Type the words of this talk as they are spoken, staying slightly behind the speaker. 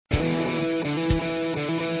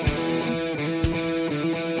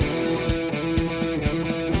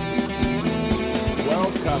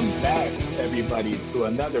everybody, to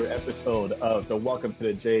another episode of the Welcome to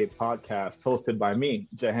the J podcast, hosted by me,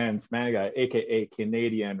 Jahan Smanga, aka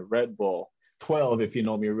Canadian Red Bull 12, if you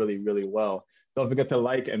know me really, really well. Don't forget to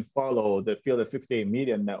like and follow the Field of 68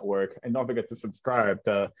 Media Network, and don't forget to subscribe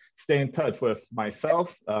to stay in touch with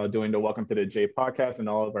myself doing the Welcome to the J podcast and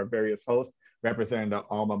all of our various hosts representing the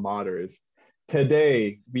alma maters.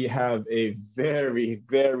 Today, we have a very,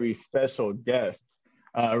 very special guest.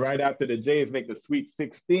 Right after the Jays make the Sweet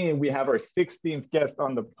 16, we have our 16th guest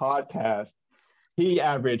on the podcast. He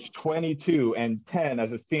averaged 22 and 10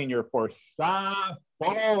 as a senior for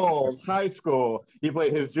Falls High School. He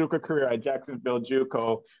played his JUCO career at Jacksonville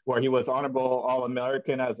JUCO, where he was honorable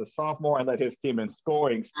All-American as a sophomore and led his team in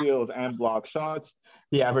scoring, steals, and block shots.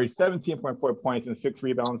 He averaged 17.4 points and 6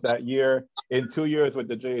 rebounds that year. In 2 years with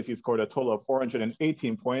the Jays, he scored a total of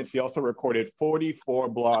 418 points. He also recorded 44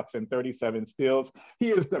 blocks and 37 steals. He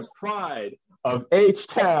is the pride of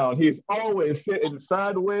H-Town. He's always sitting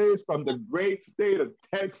sideways from the great state of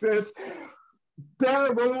Texas.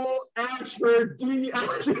 Daryl Ashford, D.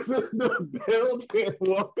 Ashes in the building.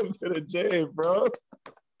 Welcome to the J, bro.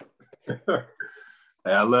 Hey,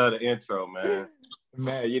 I love the intro, man.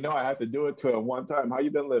 Man, you know I have to do it to him one time. How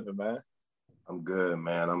you been living, man? I'm good,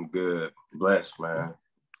 man. I'm good. Blessed, man.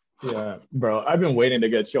 Yeah, bro. I've been waiting to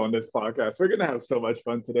get you on this podcast. We're gonna have so much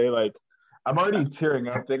fun today. Like, I'm already tearing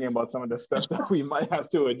up thinking about some of the stuff that we might have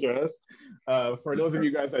to address. For those of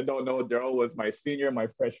you guys that don't know, Daryl was my senior, my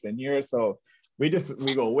freshman year. So we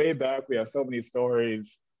go way back. We have so many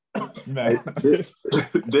stories. Man.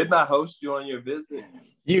 Didn't I host you on your visit?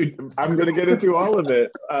 I'm going to get into all of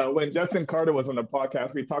it. When Justin Carter was on the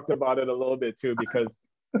podcast, we talked about it a little bit too, because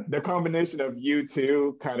the combination of you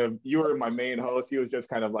two, you were my main host. He was just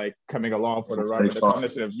kind of like coming along for the ride. But the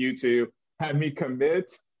combination of you two had me commit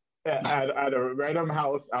at a random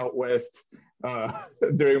house out west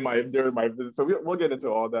during my visit. So we'll get into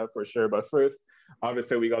all that for sure. But first,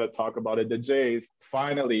 obviously, we got to talk about it. The Jays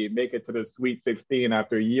finally make it to the Sweet 16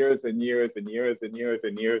 after years and years and years and years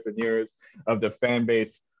and years and years of the fan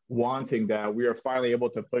base wanting that. We are finally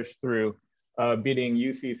able to push through, beating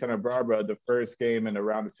UC Santa Barbara the first game in the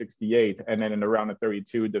round of 68, and then in the round of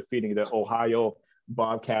 32, defeating the Ohio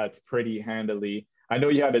Bobcats pretty handily. I know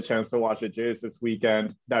you had a chance to watch the Jays this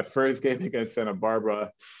weekend. That first game against Santa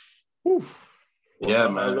Barbara, yeah,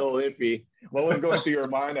 man, a little iffy. What was going through your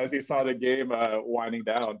mind as you saw the game winding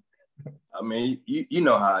down? I mean, you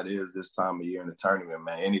know how it is this time of year in the tournament,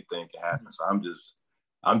 man. Anything can happen. So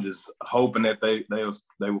I'm just hoping that they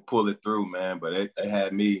will pull it through, man. But they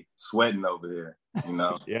had me sweating over here, you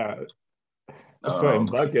know. Yeah. Sweating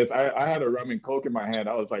buckets. I had a rum and coke in my hand.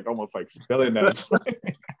 I was like almost like spilling that.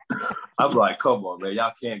 I'm like, come on, man,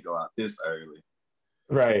 y'all can't go out this early,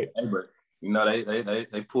 right? But you know,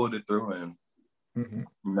 they pulled it through, and mm-hmm.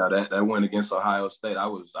 you know that win against Ohio State, I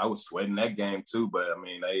was sweating that game too. But I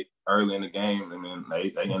mean, they early in the game, and then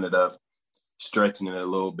they ended up stretching it a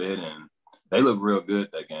little bit, and they looked real good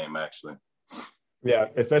that game actually. Yeah,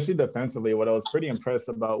 especially defensively. What I was pretty impressed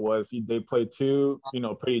about was they played two,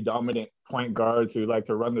 pretty dominant point guards who like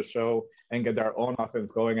to run the show and get their own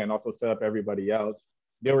offense going and also set up everybody else.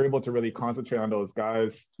 They were able to really concentrate on those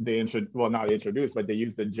guys. They used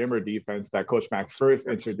the Jimmer defense that Coach Mack first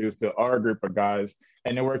introduced to our group of guys,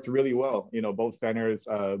 and it worked really well. Both centers,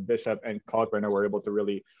 Bishop and Kalkbrenner, were able to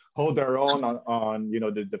really hold their own on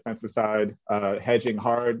the defensive side, hedging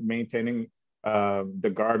hard, maintaining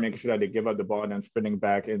the guard, making sure that they give up the ball and then spinning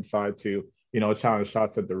back inside to challenge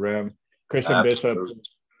shots at the rim. Christian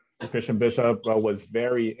Bishop was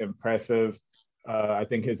very impressive. I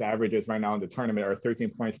think his averages right now in the tournament are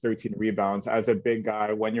 13 points, 13 rebounds. As a big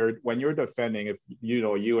guy, when you're defending, if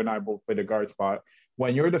you and I both play the guard spot,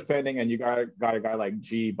 when you're defending and you got a guy like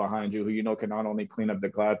G behind you who can not only clean up the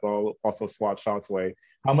glass but also swat shots away,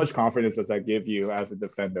 how much confidence does that give you as a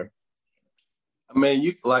defender? I mean,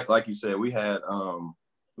 you like you said, we had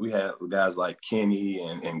guys like Kenny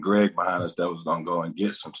and Greg behind us that was gonna go and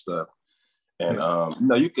get some stuff, and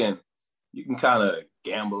you can kind of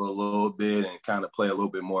gamble a little bit and kind of play a little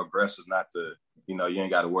bit more aggressive. Not to, you ain't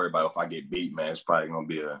got to worry about if I get beat, man. It's probably gonna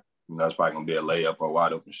be a layup or a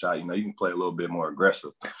wide open shot. You can play a little bit more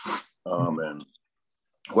aggressive. And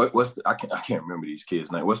I can't remember these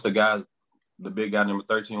kids' name. What's the big guy number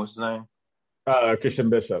 13? What's his name? Christian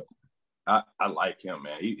Bishop. I like him,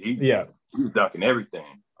 man. He was dunking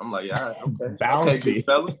everything. I'm like, yeah, okay, bouncy, good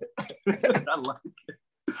fella. I like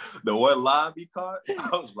it. The one live he caught, I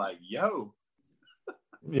was like, yo.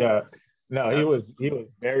 Yeah, no, he was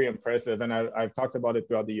very impressive, and I've talked about it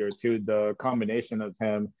throughout the year too. The combination of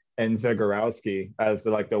him and Zagorowski as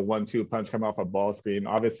the 1-2 punch coming off a ball screen.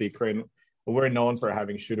 Obviously, Crane we're known for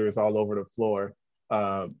having shooters all over the floor.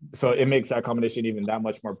 So it makes that combination even that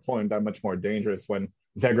much more potent, that much more dangerous when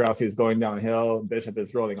Zagorowski is going downhill, Bishop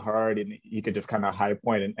is rolling hard, and he could just kind of high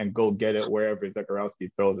point and go get it wherever Zagorowski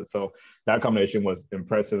throws it. So that combination was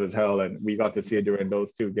impressive as hell, and we got to see it during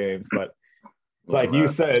those two games. But like you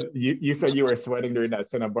said, you said you were sweating during that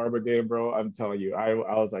Santa Barbara game, bro. I'm telling you, I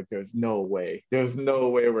was like, there's no way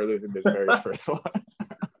we're losing this very first one.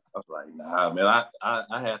 I was like, nah, man.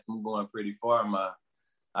 I had them going pretty far.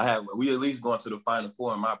 We at least going to the Final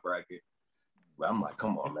Four in my bracket. But I'm like,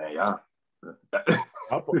 come on, man, y'all.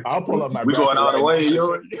 I'll pull up my. We going all the way,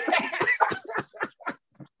 yours.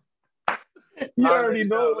 You already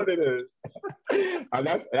know what it is. And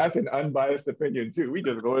that's an unbiased opinion too. We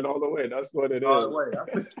just going all the way. That's what it is.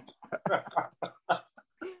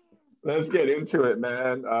 Let's get into it,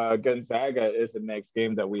 man. Gonzaga is the next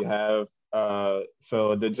game that we have.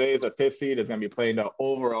 So the Jays, a fifth seed, is going to be playing the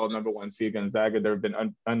overall number one seed, Gonzaga. They've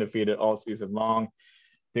been undefeated all season long.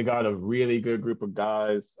 They got a really good group of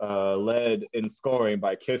guys, led in scoring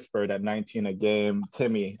by Kispert at 19 a game,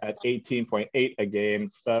 Timmy at 18.8 a game,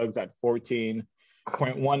 Suggs at 14.1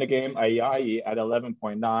 a game, Ayayi at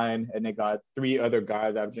 11.9, and they got three other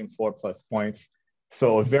guys averaging 4+ points.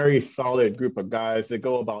 So a very solid group of guys. They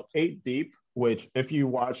go about 8 deep, which if you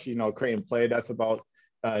watch, Creighton play, that's about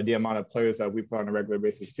the amount of players that we put on a regular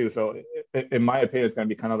basis too. So in my opinion, it's going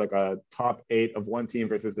to be kind of like a top 8 of one team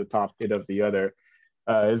versus the top 8 of the other.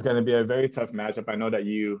 It's going to be a very tough matchup. I know that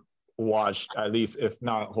you watched at least, if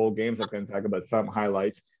not whole games of Gonzaga, but some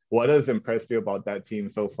highlights. What has impressed you about that team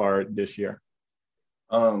so far this year?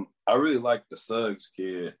 I really like the Suggs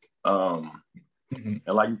kid. And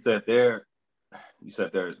like you said, they're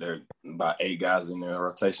about 8 guys in their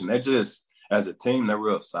rotation. They're just, as a team, they're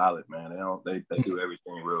real solid, man. They do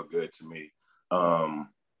everything real good to me.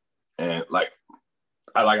 And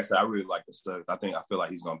like I said, I really like the Suggs. I feel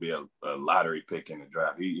like he's going to be a lottery pick in the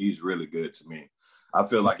draft. He's really good to me. I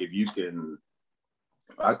feel like if you can,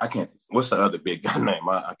 I can't, what's the other big guy name?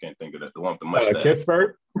 I can't think of it. The one with the mustache.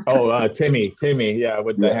 Kispert? Timmy, yeah,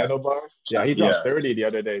 with the handlebar. Yeah, he dropped 30 the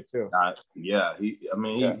other day too.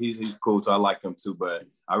 He's cool, so I like him too, but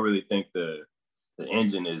I really think the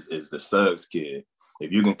engine is the Suggs kid.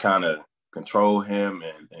 If you can kind of control him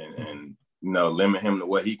and limit him to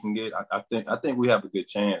what he can get, I think we have a good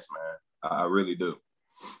chance, man. I really do.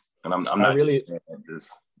 And I'm not really just saying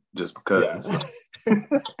just because. Yeah.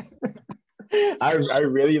 I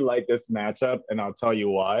really like this matchup, and I'll tell you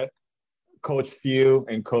why. Coach Few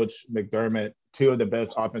and Coach McDermott, two of the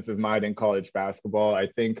best offensive mind in college basketball. I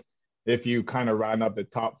think if you kind of round up the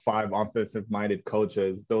top 5 offensive-minded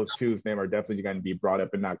coaches, those two's name are definitely going to be brought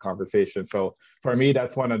up in that conversation. So for me,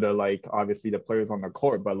 that's one of the, obviously the players on the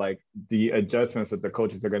court, but the adjustments that the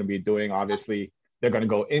coaches are going to be doing, obviously they're going to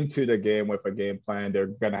go into the game with a game plan. They're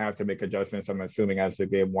going to have to make adjustments, I'm assuming, as the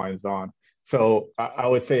game winds on. So I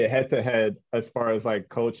would say head-to-head, as far as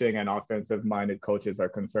coaching and offensive-minded coaches are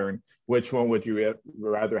concerned, which one would you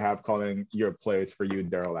rather have calling your plays for you,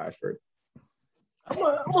 Daryl Ashford? I'm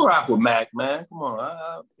gonna rock with Mac, man. Come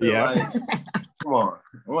on. Come on.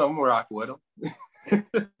 I'm gonna rock with him.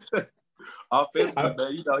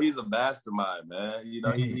 Offensively, man, he's a mastermind, man. He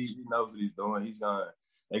knows what he's doing.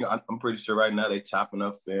 I'm pretty sure right now they chopping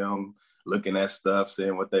up film, looking at stuff,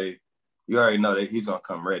 saying what you already know that he's gonna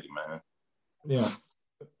come ready, man. Yeah.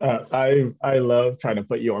 I love trying to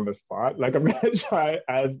put you on the spot. I'm gonna try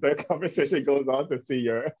as the conversation goes on to see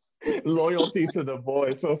your loyalty to the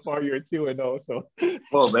boys. So far, you're 2-0. So,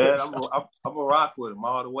 well, man, I'm gonna rock with him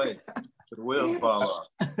all the way to the wheels fall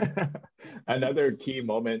off. Another key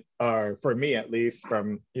moment, for me at least,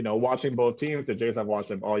 from watching both teams. The Jays, I've watched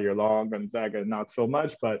them all year long. Gonzaga, not so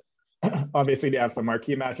much, but obviously they have some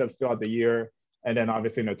marquee matchups throughout the year. And then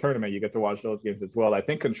obviously in the tournament, you get to watch those games as well. I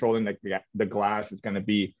think controlling the glass is going to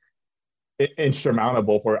be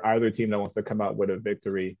insurmountable for either team that wants to come out with a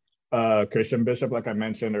victory. Christian Bishop, like I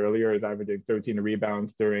mentioned earlier, is averaging 13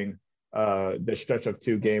 rebounds during the stretch of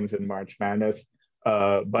 2 games in March Madness.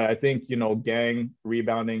 But I think, gang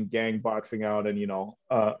rebounding, gang boxing out, and,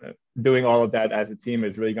 doing all of that as a team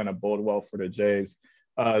is really going to bode well for the Jays.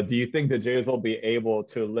 Do you think the Jays will be able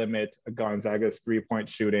to limit Gonzaga's 3-point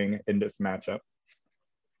shooting in this matchup?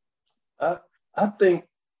 I think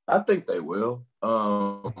they will.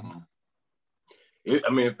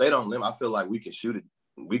 If they don't limit, I feel like we can shoot it.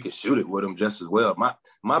 We can shoot it with them just as well.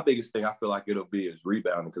 My biggest thing I feel like it'll be is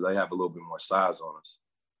rebounding, because they have a little bit more size on us.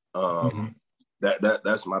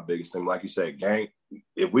 That's my biggest thing. Like you said, gang.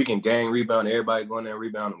 If we can gang rebound, everybody going there and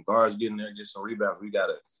rebound, them guards getting there, get some rebounds.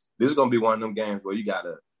 This is gonna be one of them games where you're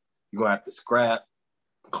gonna have to scrap.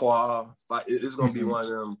 claw fight. It's gonna be one of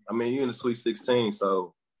them. I mean, you're in the Sweet 16,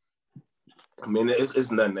 so I mean,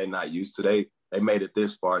 it's nothing they're not used to. They made it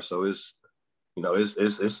this far, so it's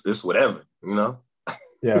it's whatever, you know.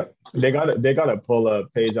 Yeah, they gotta pull a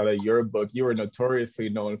page out of your book. You were notoriously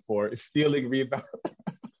known for stealing rebounds.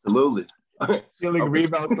 Absolutely. Stealing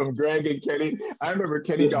rebounds from Greg and Kenny. I remember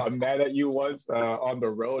Kenny got mad at you once on the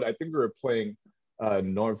road. I think we were playing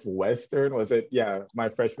Northwestern. Was it? Yeah, my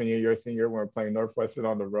freshman year, your senior, we were playing Northwestern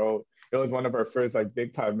on the road. It was one of our first like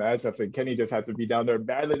big time matchups, and Kenny just had to be down there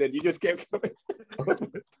battling, and you just kept coming.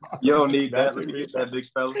 You don't need that. Let me get that big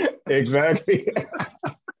fella. Exactly.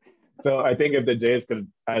 So I think if the Jays could,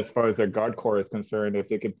 as far as their guard core is concerned, if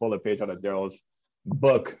they could pull a page out of Daryl's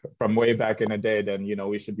book from way back in the day, then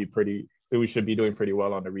we should be doing pretty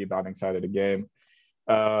well on the rebounding side of the game.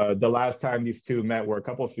 The last time these two met were a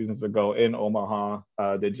couple of seasons ago in Omaha.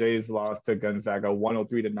 The Jays lost to Gonzaga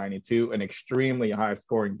 103-92, an extremely high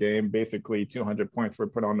scoring game. Basically, 200 points were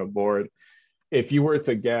put on the board. If you were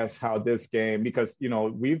to guess how this game, because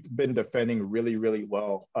we've been defending really, really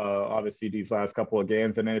well, obviously these last couple of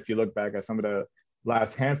games, and then if you look back at some of the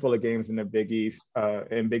last handful of games in the Big East,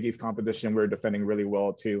 in Big East competition, we're defending really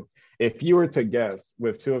well too. If you were to guess,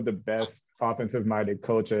 with two of the best offensive-minded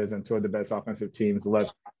coaches and two of the best offensive teams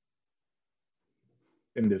left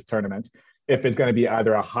in this tournament, if it's going to be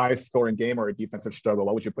either a high-scoring game or a defensive struggle,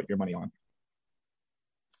 what would you put your money on?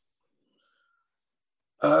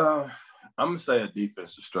 I'm gonna say a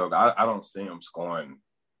defensive struggle. I don't see him scoring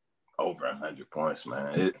over 100 points,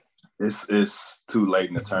 man. It's too late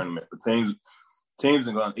in the tournament. But teams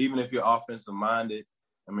are going, even if you're offensive minded.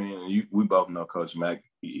 I mean, we both know Coach Mack.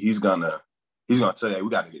 He's gonna tell you, hey, we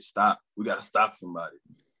got to get stopped. We got to stop somebody.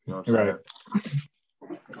 You know what I'm saying?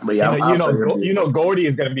 Right. But yeah, Gordy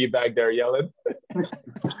is gonna be back there yelling.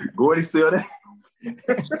 Gordy's still there.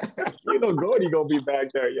 Gordy gonna be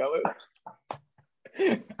back there yelling.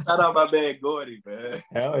 Shout out my man Gordy, man.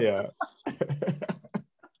 Hell yeah.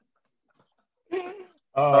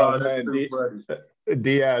 Oh man,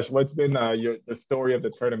 D-Ash, what's been the story of the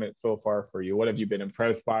tournament so far for you? What have you been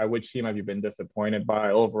impressed by? Which team have you been disappointed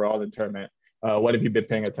by overall in the tournament? What have you been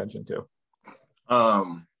paying attention to?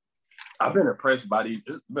 I've been impressed by these.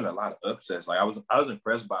 There's been a lot of upsets. Like I was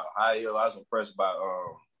impressed by Ohio. I was impressed by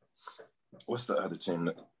what's the other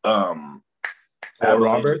team?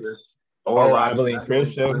 Roberts. Abilene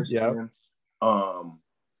Christian. Yeah. I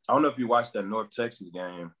don't know if you watched that North Texas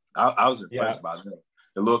game. I was impressed by them.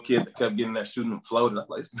 The little kid that kept getting that shooting and floating. I was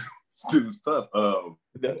like, this dude's tough.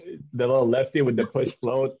 The little lefty with the push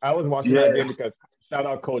float. I was watching that game because shout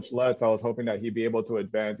out Coach Lutz. I was hoping that he'd be able to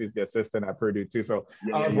advance. He's the assistant at Purdue too. So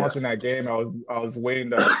I was watching that game. I was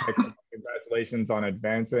waiting to congratulations on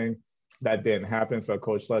advancing. That didn't happen. So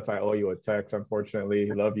Coach Lutz, I owe you a text.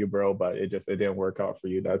 Unfortunately, love you, bro, but it didn't work out for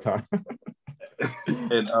you that time.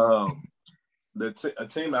 And a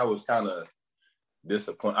team I was kind of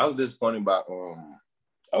disappointed. I was disappointed by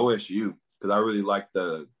OSU because I really like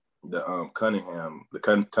the Cunningham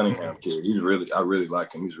kid. I really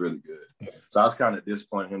like him. He's really good. So I was kind of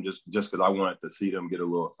disappointed in him just because I wanted to see them get a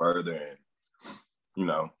little further,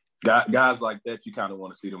 and guys like that, you kind of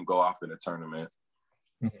want to see them go off in a tournament.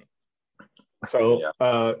 Mm-hmm.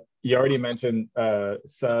 So you already mentioned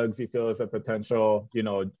Suggs. You feel is a potential,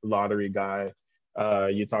 lottery guy.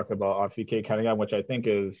 You talked about obviously Cade Cunningham, which I think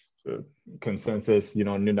is consensus,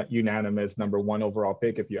 unanimous number one overall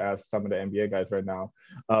pick. If you ask some of the NBA guys right now,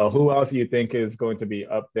 who else do you think is going to be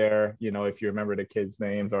up there? If you remember the kids'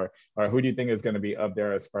 names, or who do you think is going to be up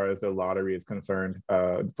there as far as the lottery is concerned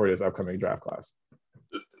for this upcoming draft class?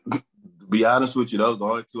 To be honest with you, those are the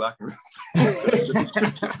only two I can.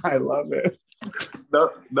 I love it.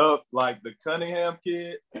 No, like the Cunningham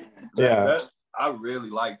kid. I really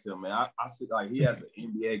liked him, man. I see like he has an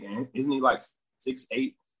NBA game. Isn't he like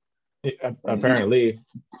 6'8"? Apparently.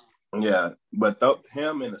 Yeah, but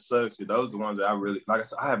him and the Suggs, those are the ones that I really like. I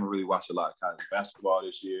said, I haven't really watched a lot of college basketball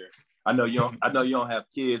this year. I know you don't have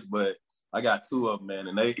kids, but I got two of them, man,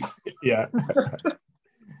 and they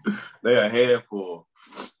they're a handful.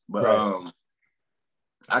 But right.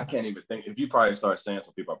 I can't even think. If you probably start saying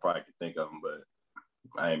some people, I probably could think of them, but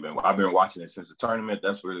I've been watching it since the tournament.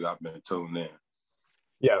 That's really I've been tuned in.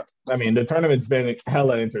 Yeah, I mean the tournament's been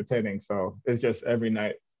hella entertaining. So it's just every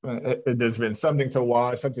night there's been something to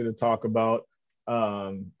watch, something to talk about,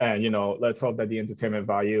 and let's hope that the entertainment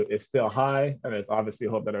value is still high, and it's obviously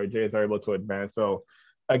hope that our Jays are able to advance. So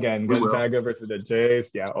again, Gonzaga versus the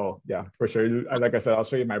Jays. Yeah, for sure. Like I said, I'll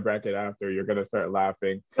show you my bracket after. You're gonna start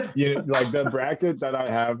laughing. Like the bracket that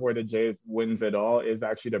I have where the Jays wins it all is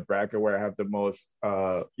actually the bracket where I have the most,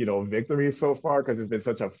 victories so far because it's been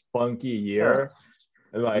such a funky year.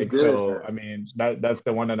 You Like, good, so man. I mean, that's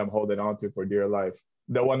the one that I'm holding on to for dear life.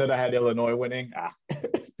 The one that I had Illinois winning,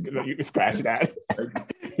 you can scratch that. They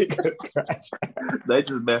just, You can scratch they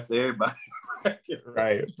just messed everybody.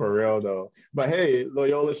 right, for real though. But hey,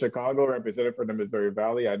 Loyola Chicago represented for the Missouri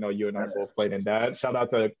Valley. I know you and I both played in that. Shout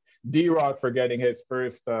out to D Rock for getting his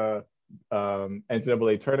first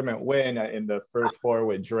NCAA tournament win in the first four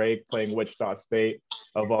with Drake playing Wichita State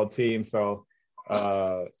of all teams. So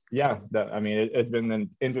yeah, I mean it's been an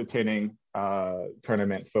entertaining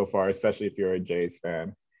tournament so far, especially if you're a Jays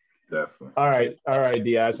fan. Definitely. All right,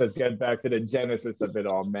 Diaz. Let's get back to the genesis of it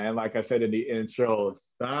all, man. Like I said in the intro,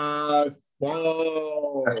 softball.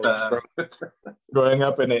 Growing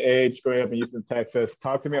up in the age, growing up in Houston, Texas.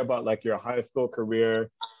 Talk to me about like your high school career.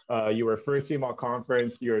 You were first team all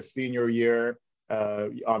conference your senior year.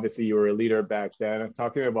 Obviously, you were a leader back then.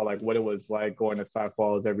 Talk to me about like what it was like going to Cy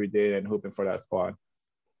Falls every day and hooping for that squad.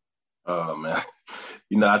 Oh man,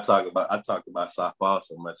 I talk about softball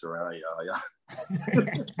so much around y'all.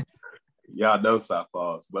 Y'all know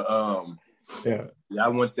softballs, but Yeah. I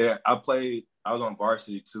went there. I was on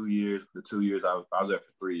varsity 2 years. The 2 years I was there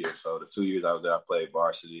for 3 years. So the 2 years I was there, I played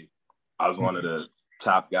varsity. I was one of the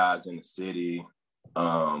top guys in the city.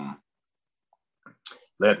 Led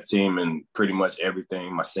the team in pretty much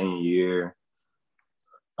everything my senior year.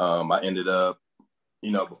 I ended up,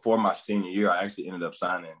 before my senior year, I actually ended up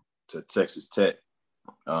signing to Texas Tech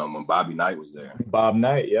when Bobby Knight was there. Bob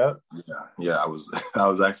Knight, yeah. Yeah. I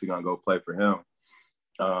was actually gonna go play for him.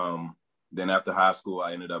 Then after high school,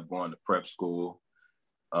 I ended up going to prep school.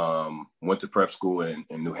 Went to prep school in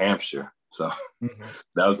New Hampshire. So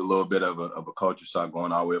that was a little bit of a culture shock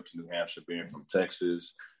going all the way up to New Hampshire, being from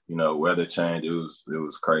Texas. Weather change. It was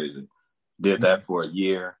crazy. Did that for a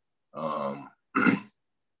year. I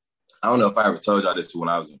don't know if I ever told y'all this when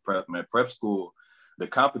I was in prep. Man, prep school, the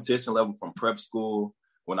competition level from prep school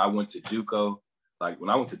when I went to JUCO, I was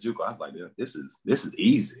like, this is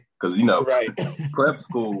easy. Because, right. prep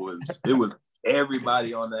school was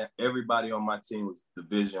everybody on my team was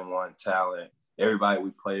Division I talent. Everybody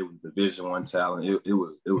we played was Division I talent.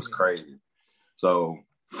 It was crazy. So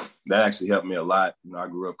that actually helped me a lot. I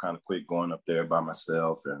grew up kind of quick going up there by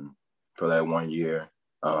myself and for that 1 year.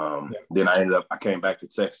 Then I came back to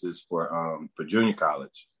Texas for junior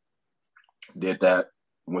college. Did that,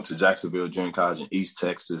 went to Jacksonville Junior College in East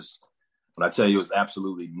Texas. When I tell you it was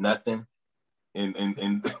absolutely nothing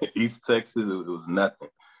in East Texas, it was nothing.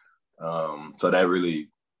 So that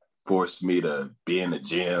really forced me to be in the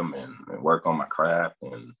gym and work on my craft.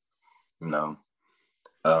 And,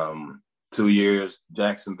 2 years,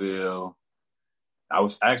 Jacksonville. I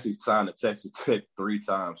was actually signed to Texas Tech 3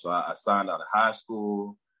 times. So I signed out of high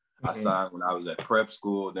school. I signed when I was at prep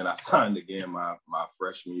school. Then I signed again my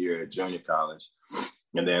freshman year at junior college.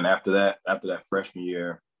 And then after that freshman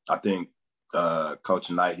year, I think Coach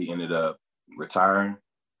Knight, he ended up retiring.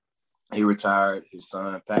 He retired. His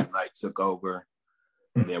son, Pat Knight, took over.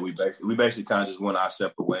 And then we basically kind of just went our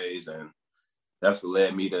separate ways. And that's what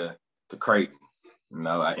led me to Creighton.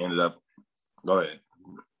 I ended up – go ahead.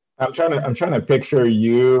 I'm trying to picture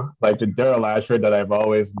you like the Daryl Asher that I've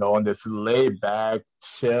always known, this laid back,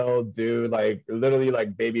 chill dude, like literally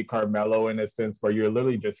like baby Carmelo in a sense, where you're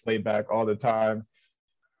literally just laid back all the time,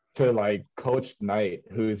 to like Coach Knight,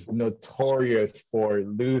 who's notorious for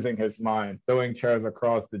losing his mind, throwing chairs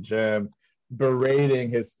across the gym,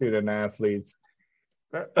 berating his student athletes.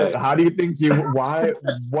 How do you think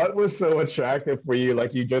what was so attractive for you?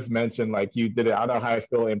 Like you just mentioned, like you did it out of high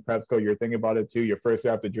school and prep school, you're thinking about it too. Your first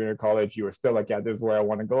year after junior college, you were still like, yeah, this is where I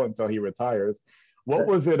want to go until he retires. What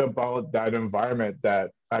was it about that environment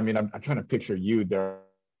I'm trying to picture you there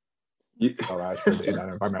in that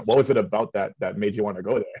environment. What was it about that made you want to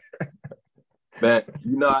go there? Man,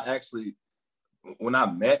 I actually, when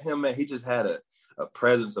I met him, man, he just had a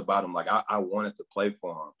presence about him. Like I wanted to play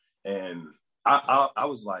for him. And I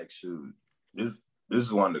was like, shoot, this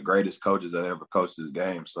is one of the greatest coaches that ever coached this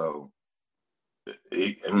game. So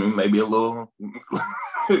maybe a little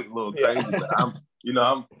crazy, but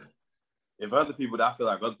if other people, I feel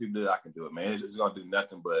like other people did, I can do it, man. It's gonna do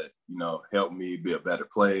nothing but help me be a better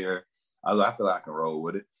player. I feel like I can roll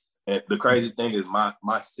with it. And the crazy thing is, my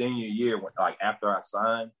senior year, after I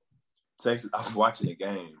signed Texas, I was watching the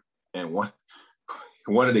game, and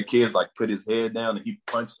one of the kids put his head down and he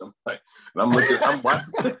punched him. And I'm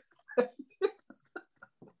watching this.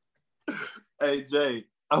 Hey Jay,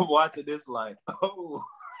 I'm watching this oh.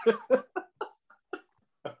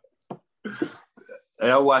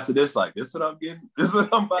 And I'm watching this this is what I'm getting. This is what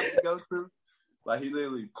I'm about to go through. He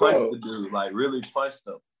literally punched the dude, really punched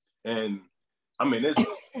him. And I mean,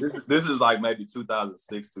 this is like maybe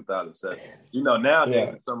 2006, 2007. You know, nowadays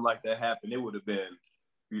if something like that happened, it would have been,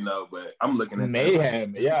 you know. But I'm looking at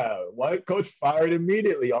mayhem. Like, yeah, what coach fired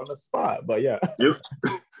immediately on the spot? But yeah,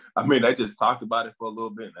 I mean, they just talked about it for a little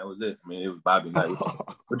bit, and that was it. I mean, it was Bobby Knight.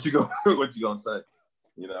 What you gonna say?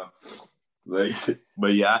 You know,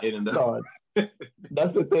 but yeah, I ended up.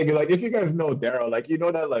 That's the thing. Like, if you guys know Daryl, like, you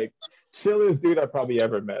know that, like, chillest dude I probably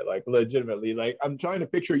ever met. Like, legitimately. Like, I'm trying to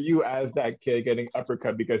picture you as that kid getting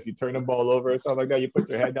uppercut because you turn the ball over or something like that. You put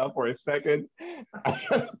your head down for a second. I'm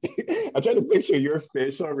trying to picture your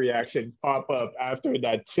facial reaction pop up after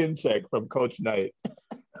that chin check from Coach Knight.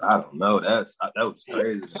 I don't know. That was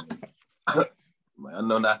crazy. I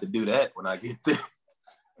know not to do that when I get there.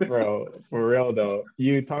 Bro, for real though,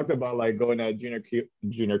 you talked about like going to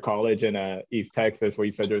junior college in East Texas, where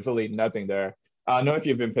you said there's really nothing there. I don't know if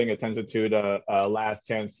you've been paying attention to the Last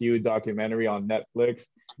Chance U documentary on Netflix.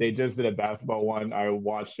 They just did a basketball one. I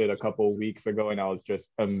watched it a couple of weeks ago, and I was just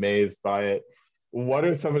amazed by it. What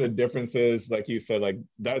are some of the differences? Like you said, like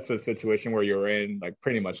that's a situation where you're in, like,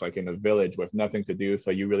 pretty much like in a village with nothing to do,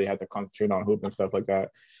 so you really had to concentrate on hoop and stuff like that.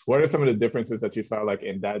 What are some of the differences that you saw, like,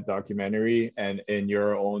 in that documentary and in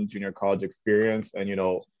your own junior college experience? And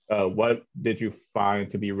what did you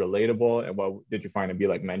find to be relatable, and what did you find to be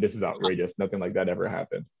like, man, this is outrageous, nothing like that ever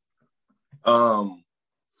happened?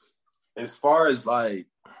 As far as like,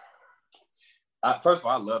 first of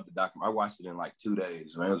all, I love the documentary. I watched it in like 2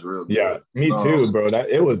 days, man. It was real good. Yeah, me too, bro.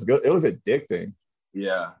 It was good. It was addicting.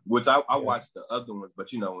 Yeah, which I watched the other ones,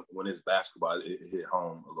 but you know, when it's basketball, it hit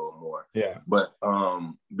home a little more. Yeah. But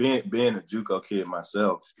being a JUCO kid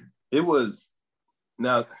myself, it was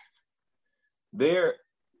now there,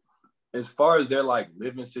 as far as their like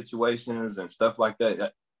living situations and stuff like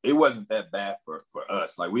that, it wasn't that bad for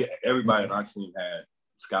us. Like everybody in our team had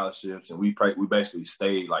scholarships, and we basically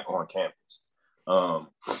stayed like on campus.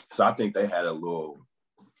 So I think they had a little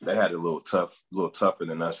tougher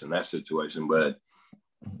than us in that situation. But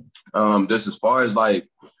just as far as like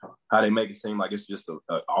how they make it seem like it's just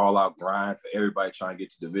a all out grind for everybody trying to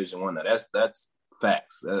get to Division I. Now that's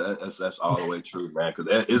facts. That's all the way true, man.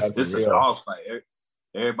 Because it's a dog fight.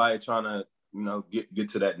 Everybody trying to, you know, get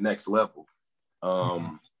to that next level.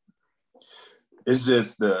 It's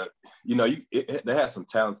just they had some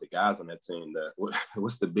talented guys on that team.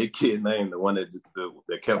 What's the big kid name? The one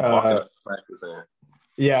that kept walking up practicing.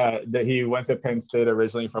 Yeah, that he went to Penn State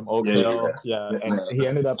originally from Oak Hill. Yeah, and he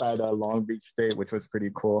ended up at Long Beach State, which was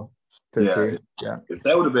pretty cool to see. Yeah, if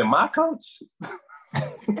that would have been my coach,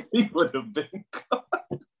 he would have been.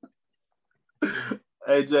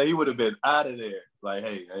 Hey Jay, he would have been out of there. Like,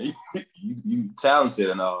 hey, man, you talented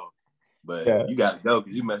and all, but you got to go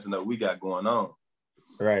because you messing up what we got going on.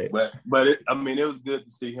 Right. But it was good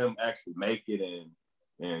to see him actually make it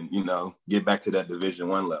and you know, get back to that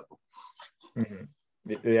Division I level. Mm-hmm.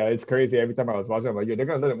 Yeah, it's crazy. Every time I was watching, I'm like, yo, they're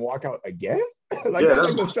gonna let him walk out again? Like, that's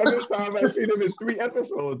like the seventh time I've seen him in 3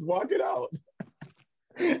 episodes walk it out.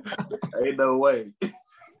 Ain't no way.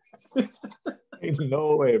 Ain't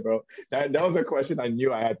no way, bro. That was a question I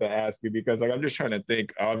knew I had to ask you, because like I'm just trying to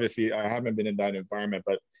think. Obviously, I haven't been in that environment,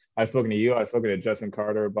 but I've spoken to you. I've spoken to Justin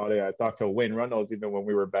Carter about it. I talked to Wayne Reynolds even when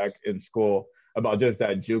we were back in school about just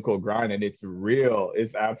that JUCO grind, and it's real.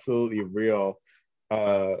 It's absolutely real.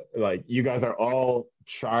 Like, you guys are all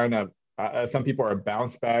trying to. Some people are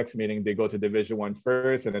bounce backs, meaning they go to Division I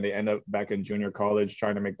first, and then they end up back in junior college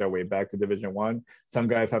trying to make their way back to Division I. Some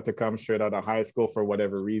guys have to come straight out of high school for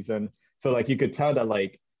whatever reason. So like you could tell that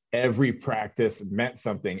like every practice meant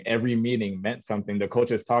something, every meeting meant something. The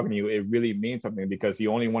coach is talking to you, it really means something, because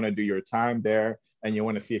you only want to do your time there, and you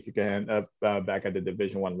want to see if you can end up back at the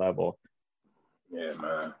Division I level. Yeah,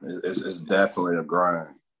 man, it's definitely a grind.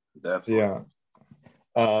 Definitely.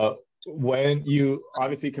 Yeah. When you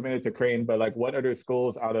obviously committed to Creighton, but like what other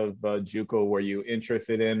schools out of JUCO were you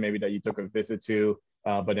interested in, maybe that you took a visit to,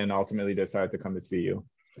 but then ultimately decided to come to see you?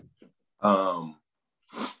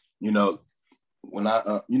 You know, when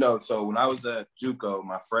I when I was at JUCO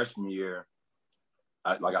my freshman year,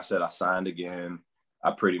 like I said, I signed again.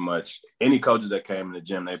 I pretty much, any coaches that came in the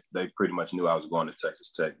gym, they pretty much knew I was going to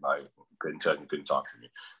Texas Tech. Like, couldn't touch me, couldn't talk to me.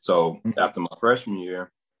 So after my freshman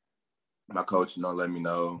year, my coach, let me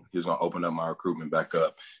know he was gonna open up my recruitment back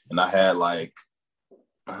up, and I had like,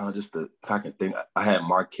 if I can think, I had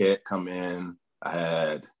Marquette come in.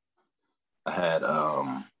 I had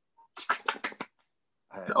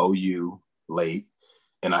OU late,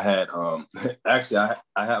 and I had actually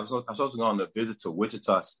I was supposed to go on a visit to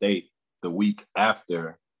Wichita State the week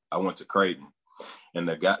after I went to Creighton, and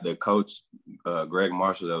the coach Greg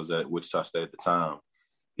Marshall that was at Wichita State at the time,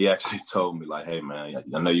 he actually told me like, hey man,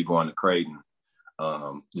 I know you're going to Creighton,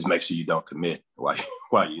 Just make sure you don't commit while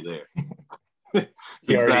you're there. It's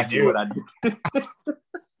He already exactly knew. what I did.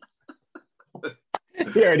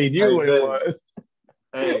 He already knew what it was.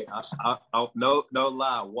 Hey, I no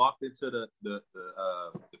lie. I walked into it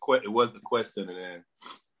was the Quest Center then.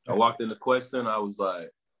 I walked in the Quest Center. I was like,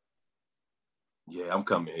 yeah, I'm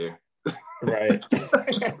coming here. Right.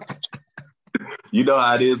 You know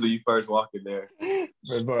how it is when you first walk in there.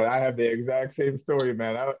 But I have the exact same story,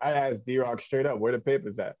 man. I asked D-Rock straight up, where the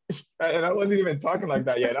papers at? And I wasn't even talking like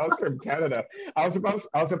that yet. I was from Canada. I was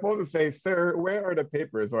supposed to say, sir, where are the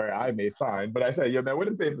papers where I may sign? But I said, yo, man, where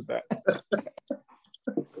the papers at?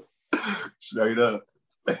 Straight up.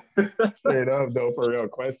 Straight up, though, for real.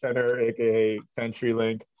 Quest Center, aka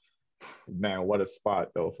CenturyLink. Man, what a spot,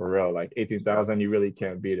 though, for real. Like 18,000, you really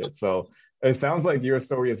can't beat it. So it sounds like your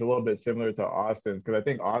story is a little bit similar to Austin's, because I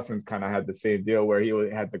think Austin's kind of had the same deal where he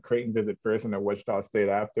had the Creighton visit first and then Wichita State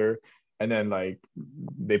after. And then, like,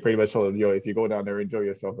 they pretty much told him, yo, if you go down there, enjoy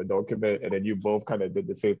yourself and don't commit. And then you both kind of did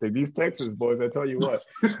the same thing. These Texas boys, I tell you what,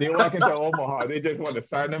 they walk into Omaha, they just want to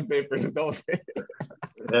sign them papers, don't they?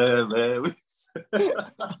 Yeah, man.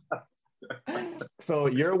 So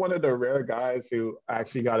you're one of the rare guys who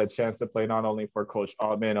actually got a chance to play not only for Coach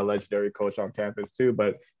Altman, a legendary coach on campus too,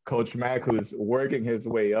 but Coach Mack, who's working his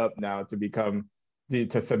way up now to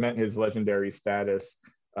cement his legendary status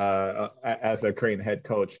as a Creighton head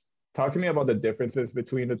coach. Talk to me about the differences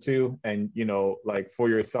between the two, and like for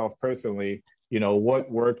yourself personally, what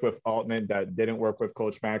worked with Altman that didn't work with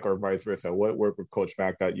Coach Mack, or vice versa. What worked with Coach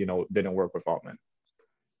Mack that didn't work with Altman?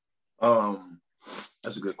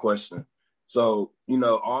 That's a good question. So,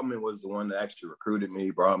 Altman was the one that actually recruited me,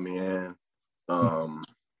 brought me in. Altman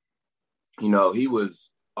was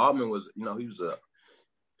an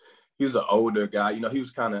older guy. He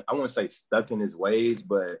was kind of, I wouldn't say stuck in his ways,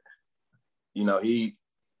 but, he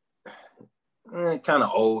kind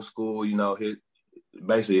of old school,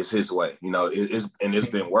 basically it's his way, it's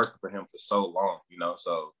been working for him for so long,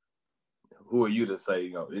 so who are you to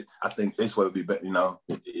say, I think this would be better,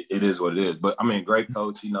 it is what it is. But I mean, great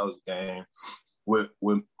coach, he knows the game. With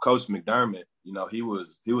Coach McDermott, he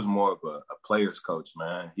was more of a player's coach,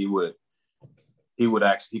 man. He could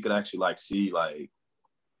actually like see like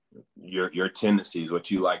your tendencies,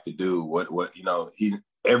 what you like to do, what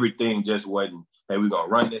everything just wasn't, hey, we're gonna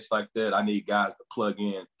run this like that. I need guys to plug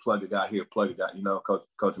a guy here, plug a guy.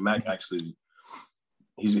 Coach Mack actually,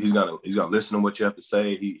 he's gonna listen to what you have to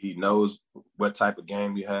say. He knows what type of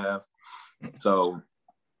game you have. So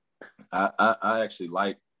I actually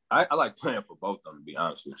like playing for both of them, to be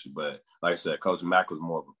honest with you. But like I said, Coach Mack was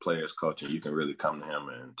more of a player's coach, and you can really come to him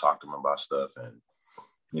and talk to him about stuff. And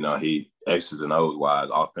he X's and O's wise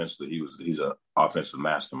offensively, he's an offensive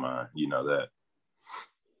mastermind. You know that.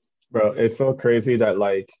 Bro, it's so crazy that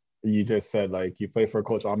like you just said, like you play for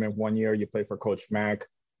Coach Altman 1 year, you play for Coach Mack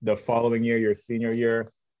the following year, your senior year,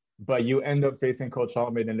 but you end up facing Coach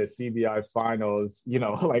Altman in the CBI finals.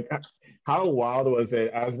 Like how wild was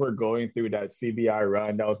it as we're going through that CBI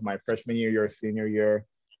run? That was my freshman year, your senior year,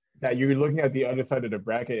 that you're looking at the other side of the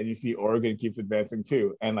bracket and you see Oregon keeps advancing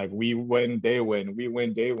too. And like we win, they win, we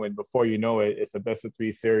win, they win. Before you know it, it's a best of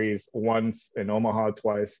 3 series, once in Omaha,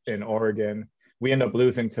 twice in Oregon. We end up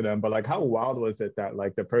losing to them. But like how wild was it that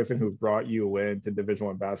like the person who brought you into Division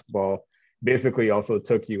I basketball basically also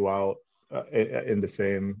took you out in the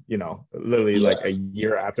same, literally like a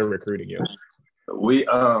year after recruiting you? We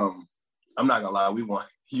I'm not gonna lie, we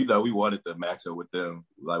wanted to match up with them.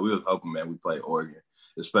 Like we was hoping, man, we play Oregon,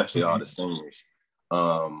 especially all the seniors.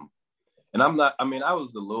 And I was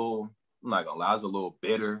I'm not gonna lie, I was a little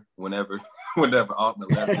bitter whenever Altman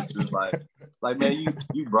left. It's just like man,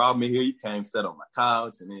 you brought me here, you came sit on my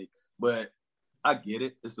couch, but I get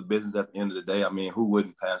it. It's the business at the end of the day. I mean, who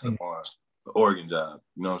wouldn't pass up on the Oregon job?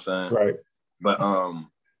 You know what I'm saying? Right. But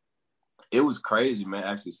it was crazy, man,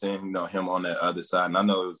 actually seeing, him on that other side. And I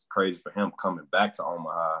know it was crazy for him coming back to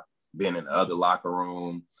Omaha, being in the other locker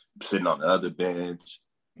room, sitting on the other bench,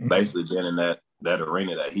 basically being in that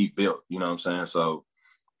arena that he built, you know what I'm saying? So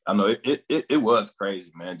I know it was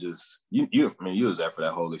crazy, man. Just you was there for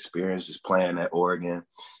that whole experience, just playing at Oregon.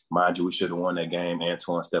 Mind you, we should have won that game.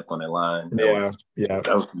 Antoine stepped on that line. That was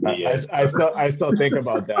I still think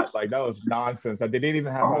about that. Like that was nonsense. They didn't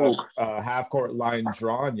even have a half court line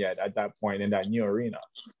drawn yet at that point in that new arena.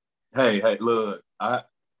 Hey, look, I'm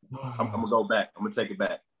gonna go back. I'm gonna take it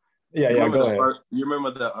back. Go ahead. You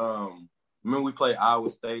remember remember we played Iowa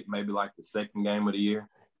State, maybe like the second game of the year?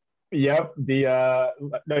 Yep. It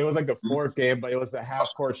was like the fourth game, but it was the half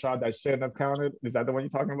court shot that shouldn't have counted. Is that the one you're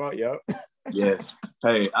talking about? Yep. Yes.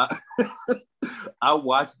 Hey, I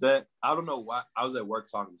watched that. I don't know why. I was at work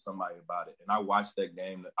talking to somebody about it, and I watched that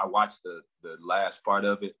game. I watched the last part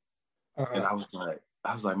of it, and I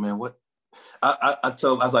was like, man, what? I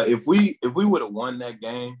was like, if we would have won that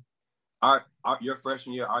game, our your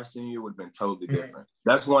freshman year, our senior year would have been totally different.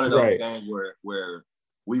 That's one of those games where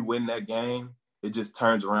we win that game, it just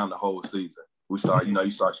turns around the whole season. We start,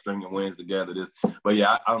 you start stringing wins together. But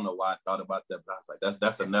yeah, I don't know why I thought about that, but I was like,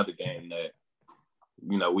 that's another game that,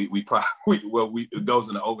 we probably it goes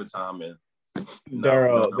into overtime and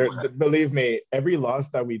Daryl, believe me, every loss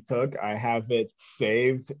that we took, I have it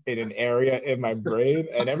saved in an area in my brain.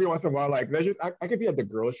 And every once in a while, like, I could be at the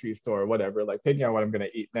grocery store or whatever, like picking out what I'm going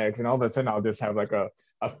to eat next. And all of a sudden, I'll just have like a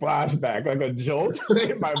flashback, like a jolt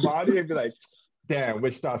in my body and be like, damn,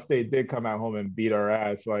 Wichita State did come out home and beat our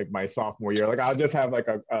ass like my sophomore year. Like, I'll just have like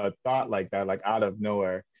a thought like that, like out of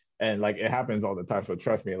nowhere. And like, it happens all the time. So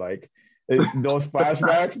trust me, like, those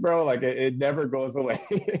flashbacks, bro, like it never goes away.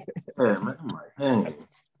 Yeah, man, I'm like, dang.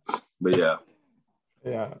 But yeah.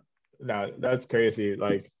 Yeah. No, that's crazy.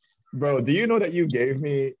 Like, bro, do you know that you gave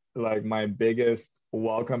me like my biggest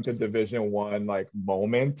welcome to Division One like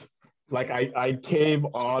moment? Like I came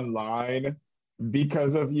online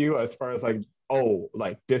because of you as far as like, oh,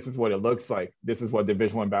 like this is what it looks like. This is what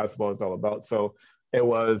Division One basketball is all about. So it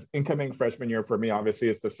was incoming freshman year for me. Obviously,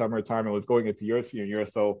 it's the summertime. It was going into your senior year.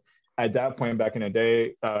 So at that point back in the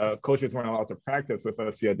day, coaches weren't allowed to practice with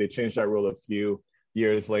us yet. They changed that rule a few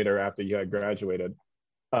years later after you had graduated.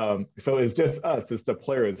 So it's just us, it's the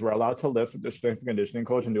players. We're allowed to lift with the strength and conditioning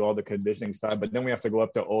coach and do all the conditioning side, but then we have to go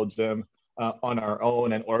up to old gym on our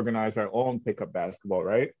own and organize our own pickup basketball,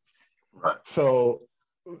 right? Right. So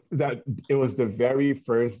that it was the very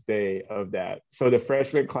first day of that. So the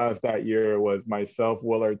freshman class that year was myself,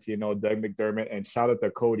 Will Artino, Doug McDermott, and shout out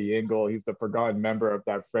to Cody Ingle. He's the forgotten member of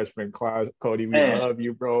that freshman class. Cody, we love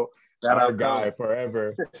you, bro. Our guy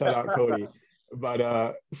forever. Shout out Cody.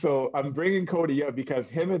 But so I'm bringing Cody up because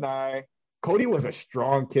Cody was a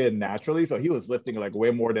strong kid naturally, so he was lifting like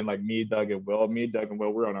way more than like me, Doug, and Will. Me, Doug, and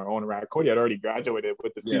Will were on our own rack. Cody had already graduated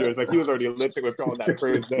with the seniors, like he was already lifting with all that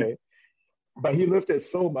first day. But he lifted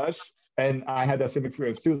so much, and I had that same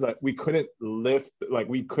experience too. That we couldn't lift, like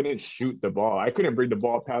we couldn't shoot the ball. I couldn't bring the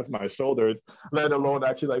ball past my shoulders, let alone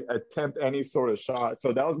actually like attempt any sort of shot.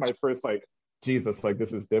 So that was my first like, Jesus, like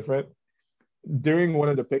this is different. During one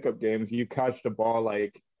of the pickup games, you catch the ball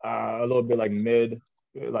like a little bit like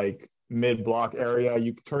mid block area.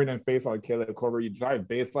 You turn and face on Caleb Korver. You drive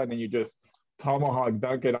baseline and you just tomahawk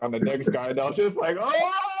dunk it on the next guy. And I was just like,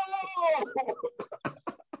 oh,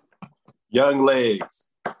 young legs.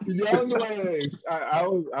 Young legs. I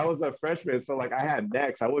was a freshman, so like I had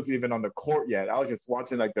next. I wasn't even on the court yet. I was just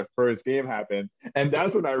watching like the first game happen, and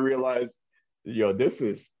that's when I realized, yo, this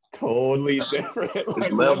is totally different.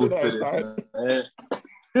 Like, level to this,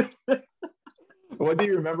 man. What do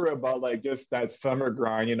you remember about like just that summer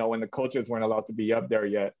grind? You know, when the coaches weren't allowed to be up there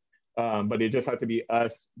yet, but it just had to be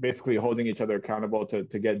us basically holding each other accountable to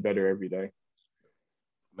get better every day.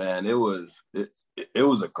 Man, it was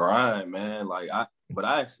a grind, man. I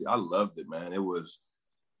loved it, man. It was,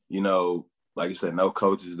 like you said, no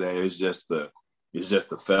coaches there. It's just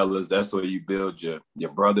the fellas. That's where you build your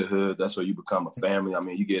brotherhood. That's where you become a family. I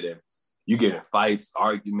mean, you get in fights,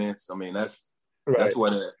 arguments. I mean, that's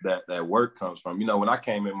where that work comes from. You know, when I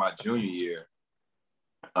came in my junior year,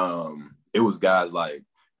 it was guys like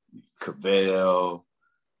Cavell,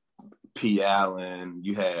 P. Allen.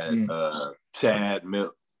 You had Chad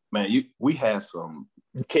Mill. Man, we had some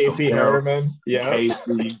Casey Harriman,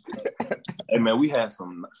 Casey. Hey man, we had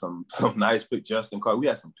some nice pick. Justin Carter. We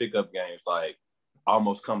had some pickup games like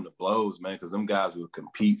almost come to blows, man, because them guys would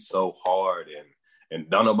compete so hard and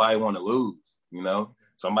don't nobody want to lose. You know,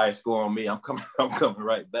 somebody score on me, I'm coming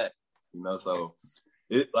right back. You know, so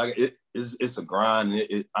it's a grind.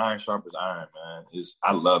 It iron sharp as iron, man.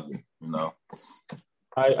 I love it. You know.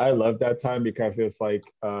 I love that time because it's like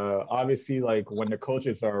obviously like when the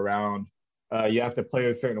coaches are around, you have to play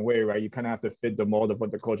a certain way, right? You kind of have to fit the mold of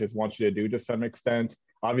what the coaches want you to do to some extent.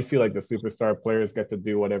 Obviously, like the superstar players get to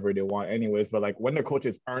do whatever they want anyways, but like when the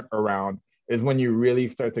coaches aren't around is when you really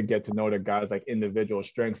start to get to know the guys like individual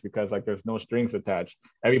strengths because like there's no strings attached.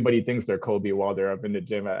 Everybody thinks they're Kobe while they're up in the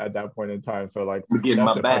gym at that point in time. So like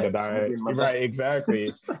that's the part that right,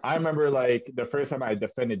 exactly. I remember like the first time I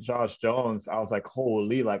defended Josh Jones, I was like,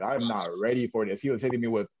 holy, like I'm not ready for this. He was hitting me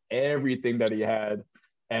with everything that he had.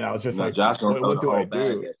 And I was just like, Josh, what do I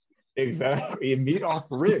do? Exactly. Meet off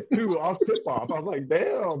rip too, off tip off. I was like,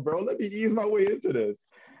 damn, bro, let me ease my way into this.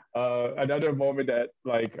 Another moment that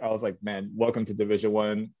like I was like, man, welcome to Division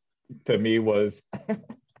One to me was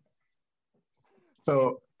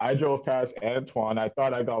So I drove past Antoine. I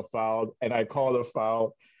thought I got fouled, and I called a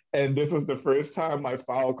foul. And this was the first time my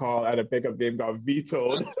foul call at a pickup game got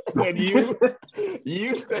vetoed. When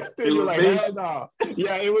you stepped It in, you're was like, me. hell no.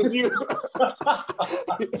 Yeah, it was you.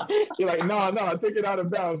 You're like, no, no, take it out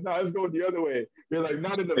of bounds. No, let's go the other way. You're like,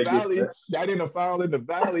 not in the They get valley. that. That ain't a foul in the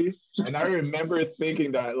valley. And I remember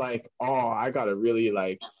thinking that, like, oh, I gotta really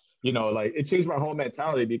like, like it changed my whole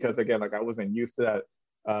mentality because again, like I wasn't used to that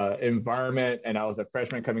environment, and I was a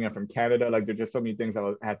freshman coming in from Canada. Like there's just so many things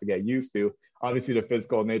had to get used to. Obviously, the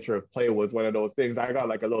physical nature of play was one of those things. I got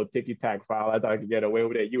like a little ticky tack foul. I thought I could get away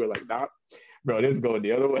with it. You were like, nah, bro, this is going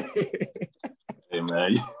the other way. Hey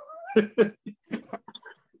man.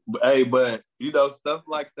 Hey, but stuff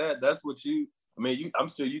like that. That's what you. I mean, I'm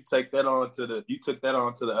sure you take that on to the. You took that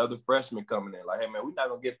on to the other freshmen coming in. Like, hey man, we're not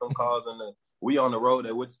gonna get them calls in the. We on the road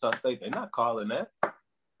at Wichita State. They're not calling that.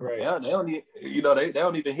 Right. Yeah, they don't. They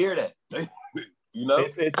don't even hear that.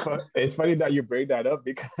 It's funny that you bring that up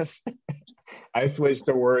because I switched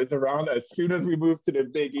the words around as soon as we moved to the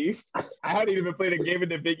Big East. I hadn't even played a game in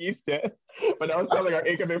the Big East yet, but I was telling our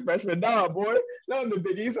incoming freshman, "Nah, boy, not in the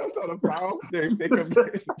Big East. That's not a foul." During pickup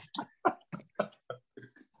games.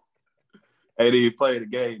 Hey, did you play the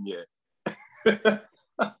game yet?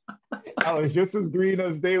 I was just as green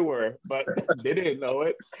as they were, but they didn't know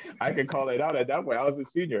it. I could call it out at that point. I was a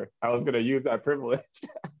senior. I was going to use that privilege.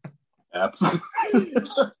 Absolutely.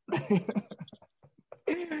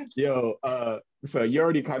 Yo, so you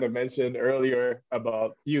already kind of mentioned earlier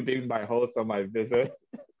about you being my host on my visit.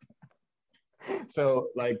 So,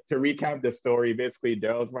 like, to recap the story, basically,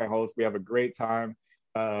 Daryl's my host. We have a great time.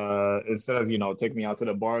 Instead of, taking me out to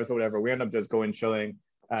the bars or whatever, we end up just going chilling.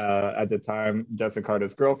 At the time, Jessica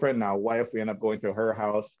Carter's girlfriend, now wife, we end up going to her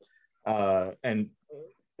house. And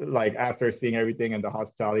like after seeing everything and the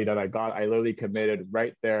hospitality that I got, I literally committed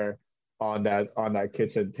right there on that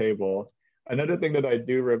kitchen table. Another thing that I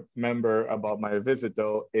do remember about my visit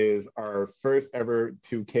though is our first ever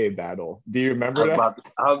 2K battle. Do you remember that?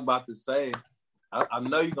 I was about to say, I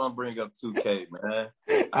know you're gonna bring up 2K, man.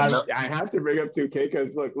 I have to bring up 2K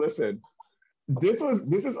because look, listen, this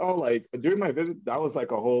is all like during my visit, that was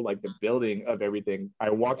like a whole like the building of everything. I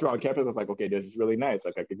walked around campus, I was like, okay, this is really nice.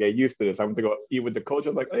 Like I could get used to this. I went to go eat with the coach. I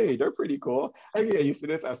was like, hey, they're pretty cool. I could get used to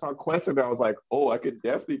this. I saw Quest and I was like, oh, I could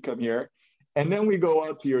definitely come here. And then we go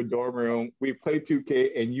out to your dorm room, we play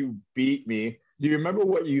 2K and you beat me. Do you remember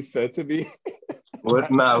what you said to me?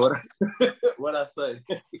 What I say?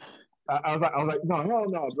 I was like, no, hell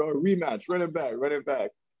no, bro. Rematch, run it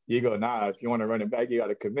back. You go, nah, if you want to run it back, you got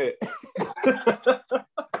to commit.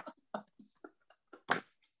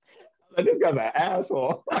 Like, this guy's an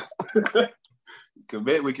asshole.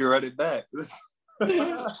 Commit, we can run it back.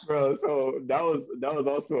 Bro, so that was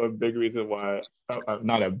also a big reason why,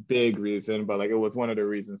 not a big reason, but like it was one of the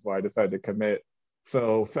reasons why I decided to commit.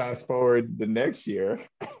 So fast forward the next year,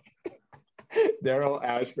 Daryl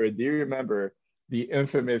Ashford, do you remember the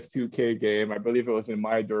infamous 2K game? I believe it was in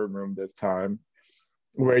my dorm room this time,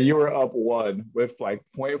 where you were up one with like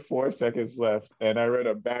zero point 0.4 seconds left, and I ran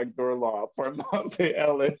a backdoor lob for Monte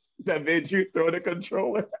Ellis that made you throw the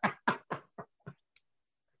controller.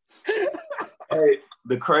 Hey,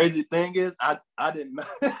 the crazy thing is, I didn't.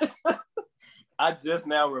 I just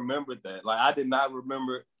now remembered that. Like, I did not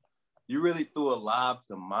remember. You really threw a lob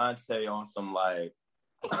to Monte on some like.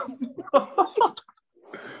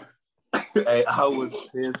 Hey, I was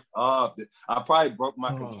pissed off. I probably broke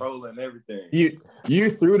my controller and everything. You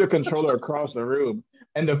threw the controller across the room.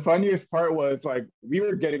 And the funniest part was like we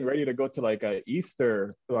were getting ready to go to like a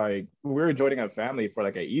Easter, like we were joining a family for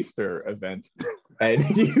like an Easter event. And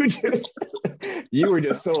you were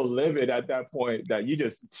just so livid at that point that you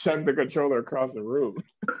just chucked the controller across the room.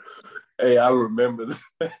 Hey, I remember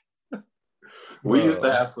that. We used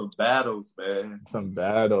to have some battles, man. Some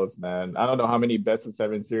battles, man. I don't know how many best of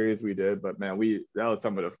 7 series we did, but man, that was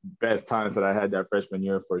some of the best times that I had that freshman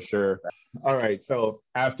year for sure. All right, so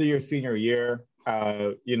after your senior year,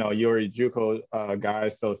 you were a JUCO guy,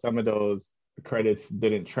 so some of those credits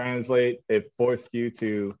didn't translate. It forced you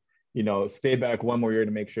to, stay back one more year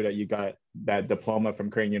to make sure that you got that diploma from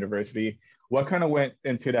Creighton University. What kind of went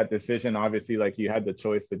into that decision? Obviously, like you had the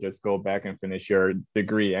choice to just go back and finish your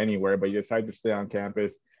degree anywhere, but you decided to stay on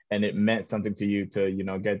campus, and it meant something to you to,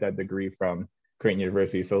 get that degree from Creighton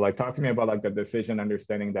University. So, like, talk to me about like the decision,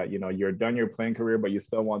 understanding that you're done your playing career, but you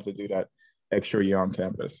still want to do that extra year on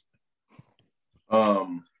campus.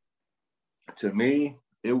 To me,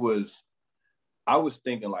 I was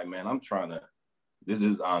thinking like, man, this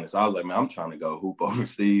is honest. I was like, man, I'm trying to go hoop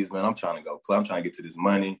overseas, man. I'm trying to go play. I'm trying to get to this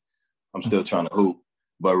money. I'm still trying to hoop.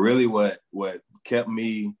 But really what kept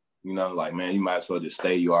me You know, like, man, you might as well just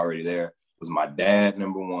stay. You already there. Was my dad,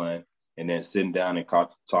 number one, and then sitting down and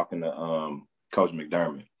talking to Coach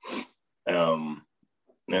McDermott.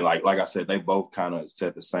 And like I said, they both kind of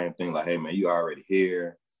said the same thing. Like, hey, man, you already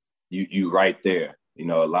here. You right there. You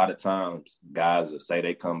know, a lot of times guys will say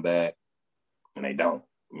they come back and they don't.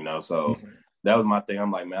 You know, so that was my thing.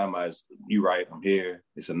 I'm like, man, you right. I'm here.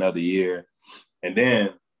 It's another year. And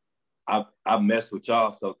then I messed with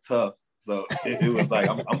y'all so tough. So it was like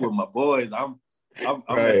I'm with my boys. I'm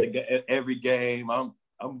Right. at every game. I'm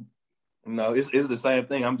you know, it's the same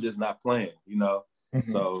thing. I'm just not playing. You know,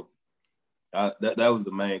 so that was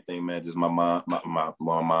the main thing, man. Just my mom and my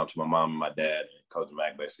dad and Coach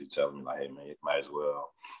Mack basically telling me like, hey, man, you might as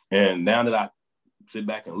well. And now that I sit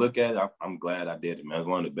back and look at it, I'm glad I did it, man. It's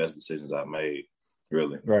one of the best decisions I've made,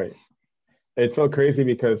 really. Right. It's so crazy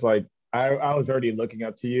because like I was already looking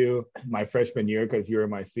up to you my freshman year because you were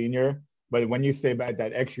my senior. But when you say back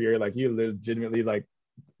that extra year, like you legitimately like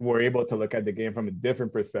were able to look at the game from a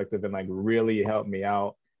different perspective and like really help me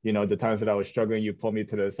out. You know, the times that I was struggling, you pull me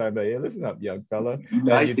to the side, like, hey, listen up, young fella. And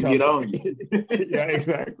Nice you to tell get me, on you. yeah,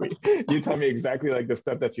 exactly. You tell me exactly like the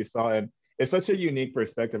stuff that you saw. And it's such a unique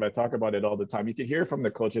perspective. I talk about it all the time. You can hear from the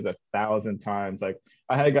coaches 1,000 times. Like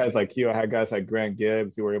I had guys like you, I had guys like Grant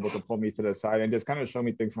Gibbs who were able to pull me to the side and just kind of show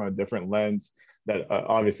me things from a different lens that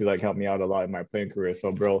obviously like helped me out a lot in my playing career.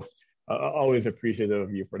 So, bro, always appreciative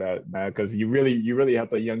of you for that, man, because you really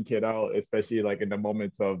helped a young kid out, especially like in the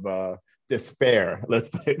moments of despair. Let's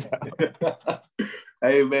put it down.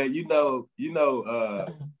 Hey, man,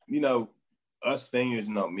 us seniors,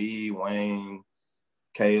 you know, me, Wayne,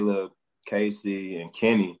 Caleb, Casey, and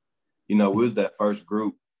Kenny, you know, we was that first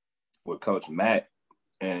group with Coach Matt.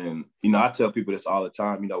 And, you know, I tell people this all the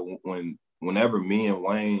time, you know, whenever me and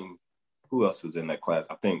Wayne, who else was in that class?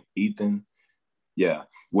 I think Ethan. Yeah.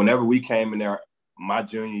 Whenever we came in there, my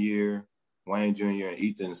junior year, Wayne junior year, and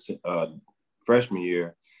Ethan's freshman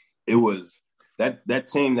year, it was that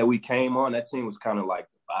team that we came on, that team was kind of like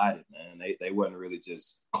divided, man. They wasn't really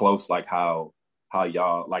just close like how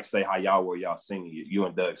y'all, like say how y'all were y'all senior year, you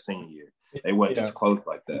and Doug senior year. They wasn't just close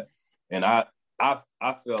like that. And I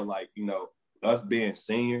felt like, you know, us being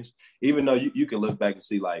seniors, even though you can look back and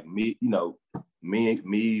see like me, you know,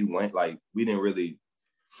 me went like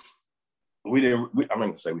I'm not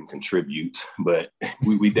gonna say we can contribute, but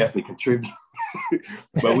we definitely contribute.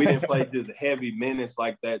 But we didn't play just heavy minutes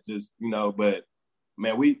like that, just, you know, but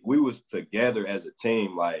man, we was together as a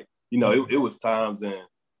team. Like, you know, it was times in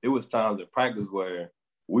practice where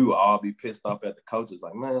we would all be pissed off at the coaches,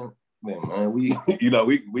 like, man, we you know,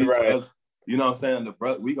 we Right. us, you know what I'm saying? The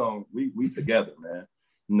brother, we together, man.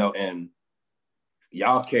 You know, and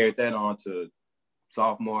y'all carried that on to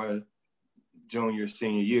sophomore, junior,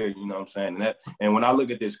 senior year, you know what I'm saying? And when I look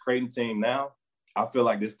at this Creighton team now, I feel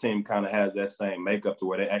like this team kind of has that same makeup to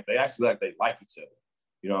where they actually they like each other.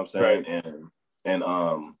 You know what I'm saying? Right. And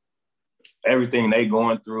everything they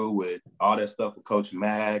going through with all that stuff with Coach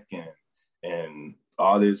Mack and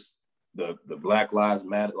all this, the Black Lives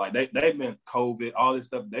Matter, like they've been COVID, all this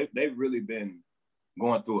stuff, they've really been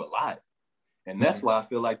going through a lot. And that's why I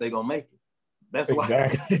feel like they're gonna make it. That's why.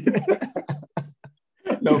 Exactly.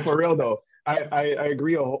 No, for real though. I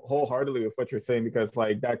agree wholeheartedly with what you're saying because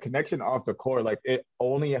like that connection off the court, like it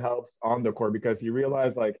only helps on the court because you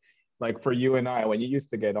realize like for you and I, when you used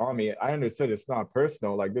to get on me, I understood it's not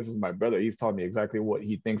personal. Like this is my brother. He's taught me exactly what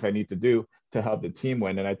he thinks I need to do to help the team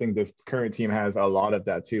win. And I think this current team has a lot of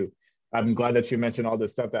that too. I'm glad that you mentioned all the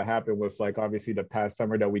stuff that happened with like obviously the past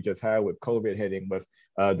summer that we just had with COVID hitting, with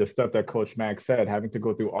the stuff that Coach Mack said, having to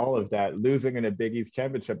go through all of that, losing in a Big East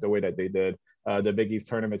championship the way that they did, the Big East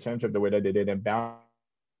tournament championship the way that they did, and bouncing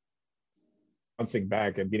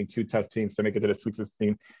back and beating two tough teams to make it to the Sweet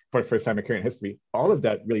 16 for the first time in current history. All of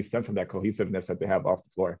that really stems from that cohesiveness that they have off the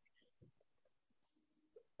floor.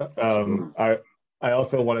 Absolutely. I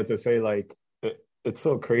also wanted to say like it's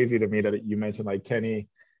so crazy to me that you mentioned like Kenny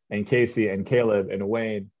and Casey and Caleb and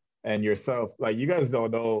Wayne and yourself. Like you guys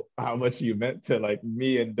don't know how much you meant to like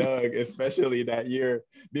me and Doug, especially that year,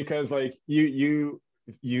 because like you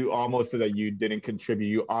almost said that you didn't contribute.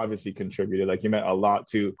 You obviously contributed. Like you meant a lot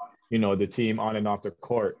to, you know, the team on and off the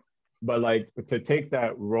court. But like to take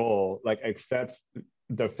that role, like accept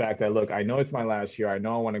the fact that look, I know it's my last year. I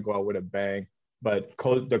know I want to go out with a bang, but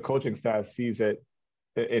the coaching staff sees it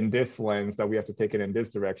in this lens that we have to take it in this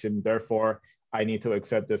direction. Therefore, I need to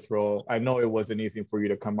accept this role. I know it wasn't easy for you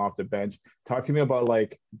to come off the bench. Talk to me about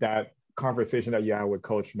like that conversation that you had with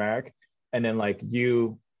Coach Mack, and then like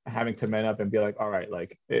you having to man up and be like, all right,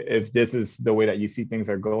 like if this is the way that you see things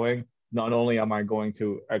are going, not only am I going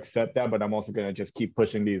to accept that, but I'm also going to just keep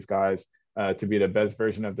pushing these guys to be the best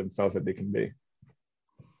version of themselves that they can be.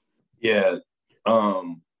 Yeah.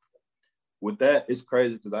 With that, it's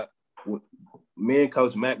crazy because me and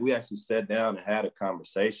Coach Mack, we actually sat down and had a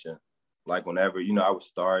conversation. Like whenever, I was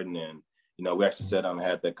starting and, we actually sat down and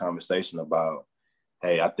had that conversation about,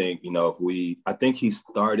 hey, I think, I think he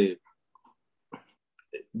started,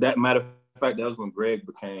 that matter of fact, that was when Greg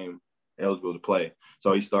became eligible to play.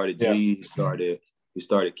 So he started G, he started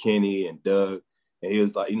Kenny and Doug. And he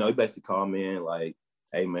was like, he basically called me in like,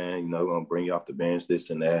 hey man, we're gonna bring you off the bench, this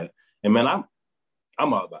and that. And man, I'm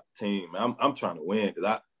all about the team. I'm trying to win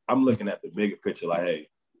because I'm looking at the bigger picture. Like, hey,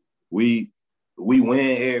 we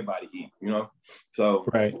win, everybody eat. So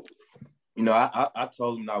right. I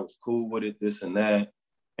told him I was cool with it, this and that.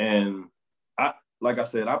 And like I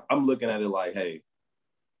said, I'm looking at it like, hey,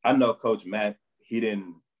 I know Coach Matt, he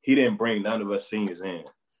didn't bring none of us seniors in.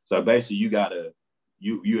 So basically,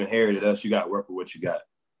 you inherited us. You got to work with what you got.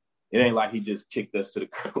 It ain't like he just kicked us to the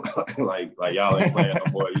curb, like y'all ain't playing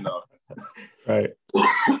no more, Right.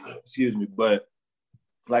 Excuse me, but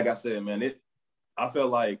like I said, man, I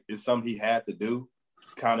felt like it's something he had to do,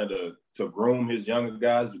 kind of to groom his younger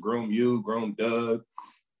guys, to groom you, groom Doug,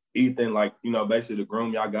 Ethan, like basically to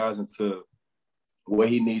groom y'all guys into where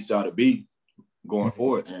he needs y'all to be going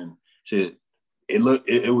forward. And shit,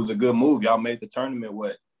 it was a good move. Y'all made the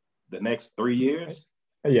tournament the next 3 years?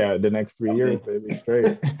 Yeah, the next 3 years, baby,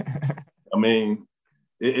 straight. I mean,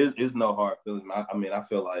 it's no hard feelings. I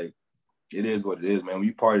feel like it is what it is, man. When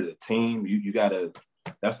you part of the team, you gotta.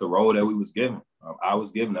 That's the role that we was given. I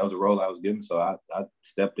was given. That was the role I was given. So I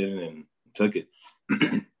stepped in and took it.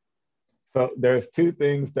 So there's two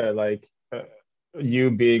things that like you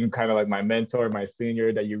being kind of like my mentor, my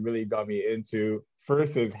senior, that you really got me into.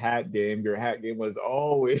 First is hat game. Your hat game was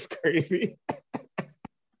always crazy.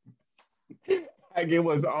 That game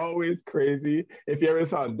was always crazy. If you ever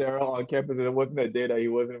saw Daryl on campus, and it wasn't a day that he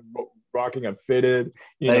wasn't rocking a fitted,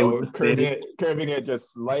 curving it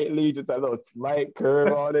just slightly, just a little slight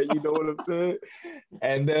curve on it. You know what I'm saying?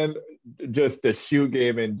 And then just the shoe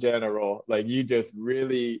game in general, like you just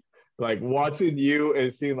really like watching you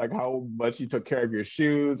and seeing like how much you took care of your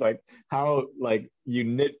shoes, like how like you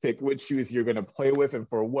nitpick which shoes you're gonna play with and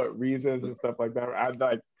for what reasons and stuff like that. I'm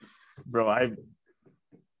like, bro,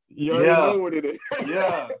 you already know what it is.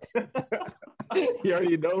 Yeah. You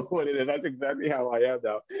already know what it is. That's exactly how I am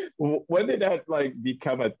now. When did that like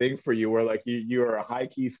become a thing for you where like you are a high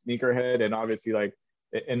key sneakerhead and obviously like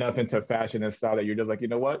enough into fashion and style that you're just like, you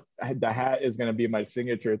know what? The hat is going to be my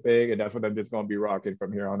signature thing. And that's what I'm just going to be rocking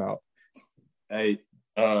from here on out. Hey,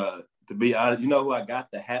 to be honest, you know who I got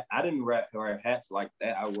the hat? I didn't wear hats like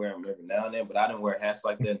that. I wear them every now and then, but I didn't wear hats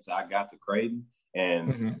like that until I got to Creighton.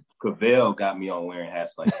 And Cavell got me on wearing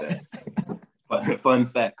hats like that. Fun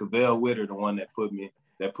fact, Cavell Witter, the one that put me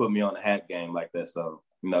on the hat game like that. So,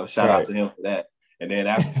 shout out to him for that. And then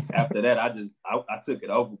after that, I took it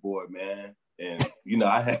overboard, man. And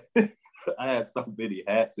I had so many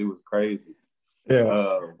hats, it was crazy.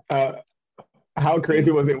 Yeah. How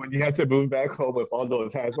crazy was it when you had to move back home with all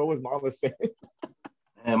those hats? What was Mama saying?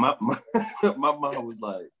 And my mom was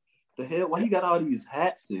like, "The hell? Why you got all these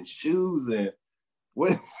hats and shoes and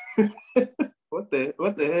what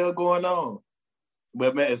the hell going on?"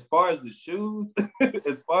 But man, as far as the shoes,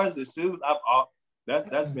 that's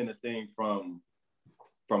been a thing from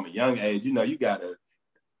a young age.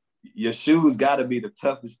 Your shoes gotta be the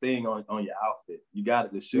toughest thing on your outfit.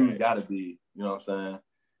 The shoes gotta be, you know what I'm saying?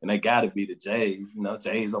 And they gotta be the J's,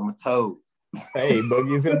 J's on my toes. Hey,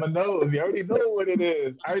 boogies in my nose. You already know what it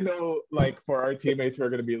is. I know, like, for our teammates who are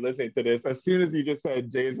going to be listening to this, as soon as you just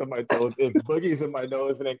said J's on my toes, if boogies in my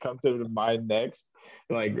nose and then come to mind next,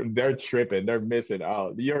 like, they're tripping. They're missing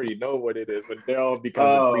out. You already know what it is when Daryl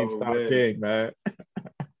becomes a freestyle king, man.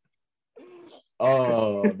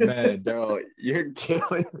 Oh, man, Daryl, you're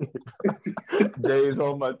killing me. J's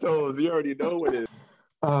on my toes. You already know what it is.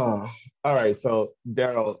 Oh, all right. So,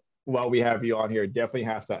 Daryl, while we have you on here, definitely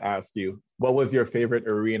have to ask you, what was your favorite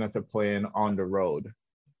arena to play in on the road?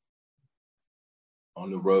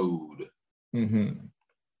 On the road.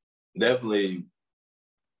 Definitely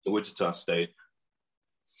Wichita State.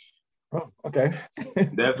 Oh, okay.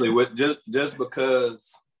 Definitely just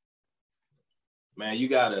because, man, you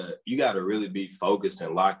gotta really be focused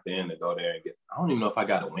and locked in to go there and get. I don't even know if I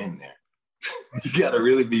got a win there. You gotta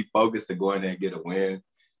really be focused to go in there and get a win.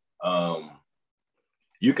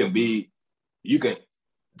 You can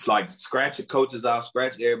it's like scratch your coaches out,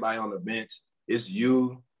 scratch everybody on the bench. It's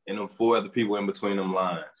you and them 4 other people in between them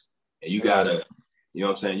lines. And you gotta, you know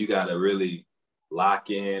what I'm saying? You gotta really lock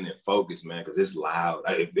in and focus, man, because it's loud.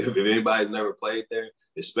 If anybody's never played there,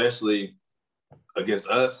 especially against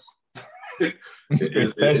us,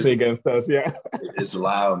 Especially against us, yeah. It's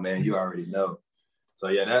loud, man. You already know. So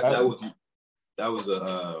yeah, that was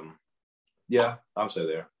a yeah, I'll say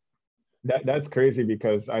there. That's crazy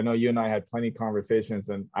because I know you and I had plenty of conversations,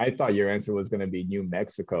 and I thought your answer was going to be New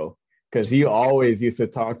Mexico because you always used to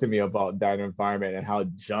talk to me about that environment and how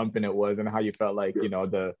jumping it was and how you felt like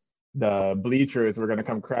the bleachers were going to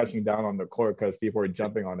come crashing down on the court because people were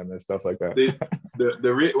jumping on them and stuff like that.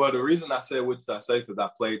 The reason I said what I say because I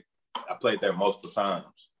played there multiple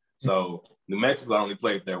times. So New Mexico, I only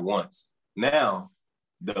played there once. Now,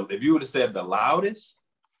 if you would have said the loudest,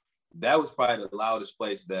 that was probably the loudest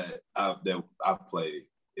place that I played.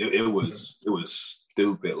 It was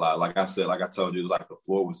stupid loud. Like I said, like I told you, it was like the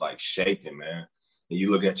floor was like shaking, man. And you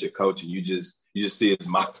look at your coach and you just see his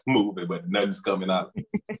mouth moving, but nothing's coming out.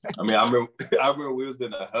 I mean, I remember we was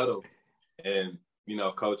in a huddle, and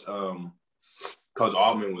Coach Altman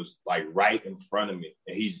was like right in front of me,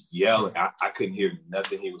 and he's yelling. I couldn't hear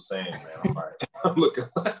nothing he was saying, man. I'm like, I'm looking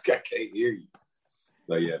like I can't hear you.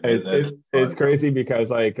 So yeah, it's crazy because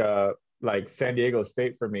like San Diego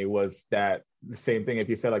State for me was that same thing. If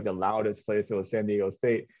you said like the loudest place, it was San Diego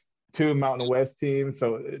State. Two Mountain West teams,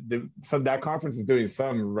 so that conference is doing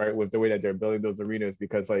some right with the way that they're building those arenas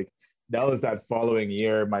because like that was that following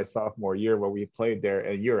year, my sophomore year, where we played there,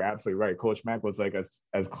 and you're absolutely right. Coach Mack was like as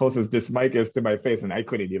close as this mic is to my face, and I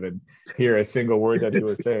couldn't even hear a single word that he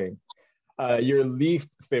was saying. Your least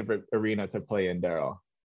favorite arena to play in, Daryl?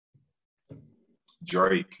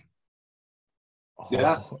 Drake.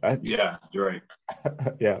 Yeah, Drake.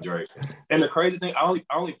 Yeah, Drake. And the crazy thing, I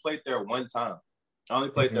only played there one time. I only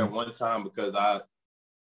played there one time because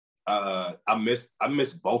I missed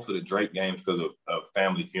both of the Drake games because of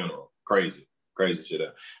family funeral. Crazy shit.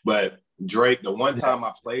 But Drake, the one time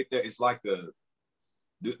I played there, it's like do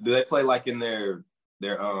they play like in their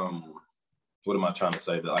what am I trying to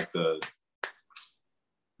say? Like they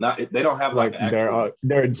don't have like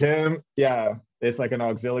their gym. Yeah, it's like an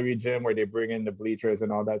auxiliary gym where they bring in the bleachers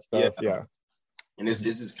and all that stuff. Yeah. And it's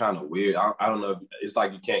just kind of weird. I don't know. It's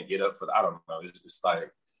like you can't get up I don't know. It's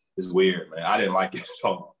like it's weird, man. I didn't like it at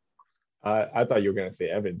all. I thought you were gonna say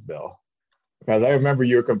Evansville because I remember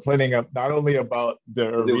you were complaining not only about the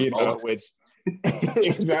arena, which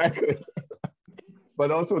exactly,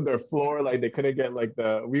 but also their floor. Like they couldn't get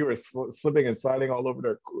we were slipping and sliding all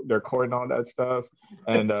over their court and all that stuff.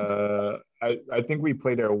 And I think we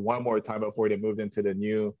played there one more time before they moved into the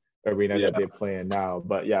new arena that they play in now.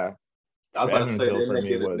 But yeah, Evansville for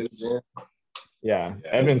me was. Yeah,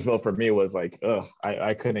 Evansville for me was like,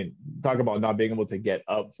 I couldn't talk about not being able to get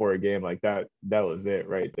up for a game like that. That was it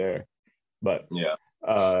right there. But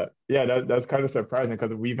that's kind of surprising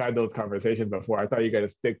because we've had those conversations before. I thought you got to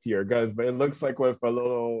stick to your guns, but it looks like with a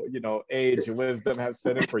little, age, wisdom has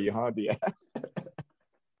set in for you, huh, Diaz?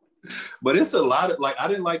 But it's a lot of I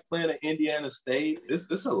didn't like playing at Indiana State.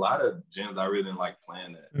 It's a lot of gyms I really didn't like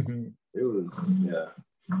playing at. Mm-hmm. It was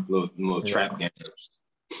little trap games.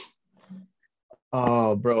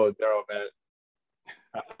 Oh, bro, Daryl, man.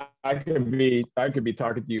 I could be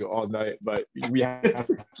talking to you all night, but we have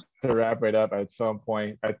to wrap it up at some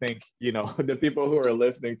point. I think, the people who are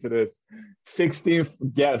listening to this 16th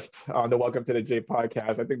guest on the Welcome to the J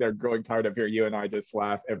podcast, I think they're growing tired of hearing you and I just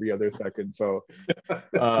laugh every other second. So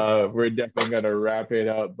we're definitely going to wrap it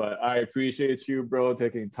up. But I appreciate you, bro,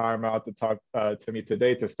 taking time out to talk to me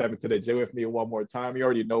today, to step into the J with me one more time. You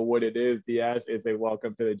already know what it is. Diaz is a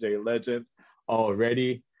Welcome to the J legend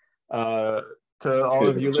already. To all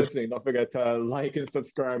of you listening, don't forget to like and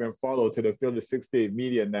subscribe and follow to the Field of 68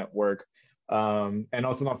 Media Network. And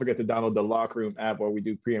also don't forget to download the Locker Room app where we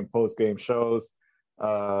do pre and post game shows.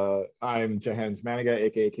 I'm Jahens Manigat,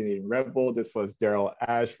 aka Canadian Red Bull. This was Daryl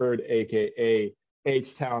Ashford, aka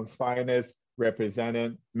H-Town's finest,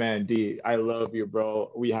 representing. Man, D, I love you,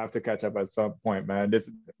 bro. We have to catch up at some point, man. This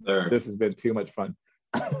has been too much fun.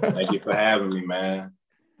 Thank you for having me, man.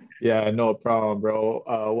 Yeah, no problem, bro.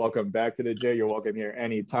 Welcome back to the J. You're welcome here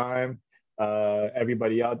anytime.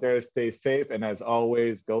 Everybody out there, stay safe. And as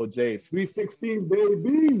always, go J. Sweet 16,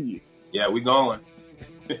 baby. Yeah, we going.